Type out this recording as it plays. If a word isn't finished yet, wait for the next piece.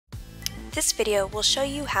This video will show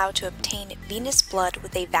you how to obtain venous blood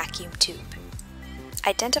with a vacuum tube.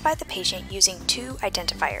 Identify the patient using two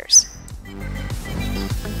identifiers.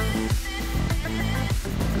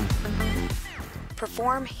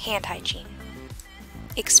 Perform hand hygiene.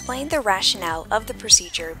 Explain the rationale of the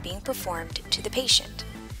procedure being performed to the patient.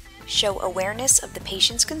 Show awareness of the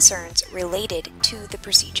patient's concerns related to the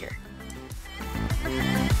procedure.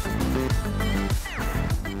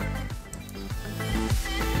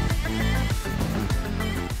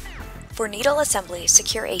 For needle assembly,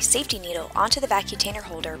 secure a safety needle onto the vacutainer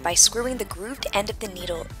holder by screwing the grooved end of the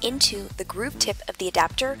needle into the grooved tip of the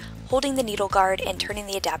adapter, holding the needle guard and turning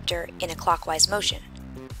the adapter in a clockwise motion.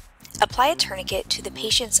 Apply a tourniquet to the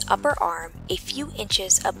patient's upper arm a few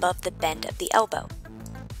inches above the bend of the elbow.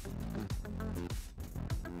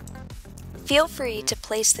 Feel free to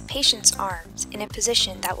place the patient's arms in a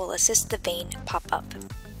position that will assist the vein pop up.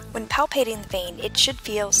 When palpating the vein, it should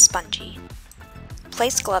feel spongy.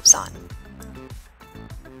 Place gloves on.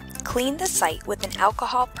 Clean the site with an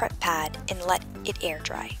alcohol prep pad and let it air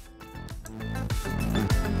dry.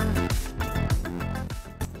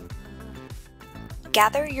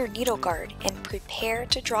 Gather your needle guard and prepare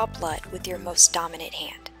to draw blood with your most dominant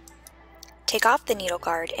hand. Take off the needle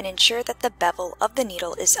guard and ensure that the bevel of the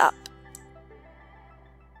needle is up.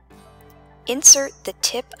 Insert the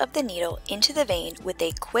tip of the needle into the vein with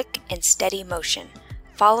a quick and steady motion,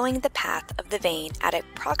 following the path of the vein at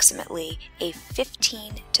approximately a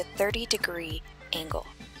 15 to 30 degree angle.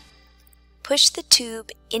 Push the tube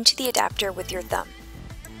into the adapter with your thumb.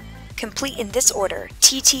 Complete in this order: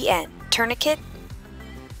 TTN, tourniquet,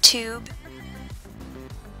 tube,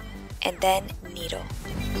 and then needle.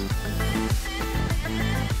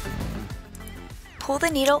 Pull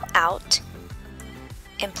the needle out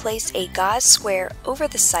and place a gauze square over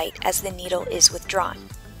the site as the needle is withdrawn.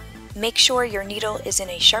 Make sure your needle is in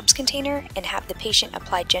a sharps container and have the patient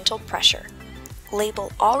apply gentle pressure.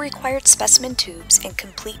 Label all required specimen tubes and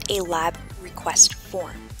complete a lab request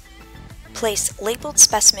form. Place labeled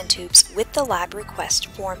specimen tubes with the lab request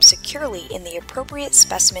form securely in the appropriate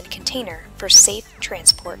specimen container for safe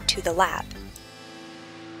transport to the lab.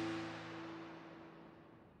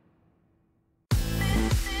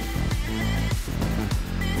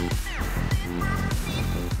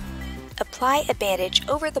 Apply a bandage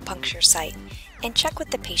over the puncture site and check with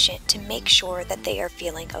the patient to make sure that they are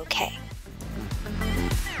feeling okay.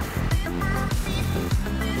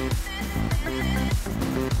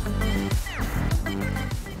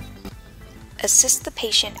 Assist the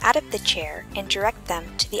patient out of the chair and direct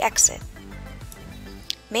them to the exit.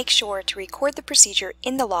 Make sure to record the procedure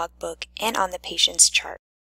in the logbook and on the patient's chart.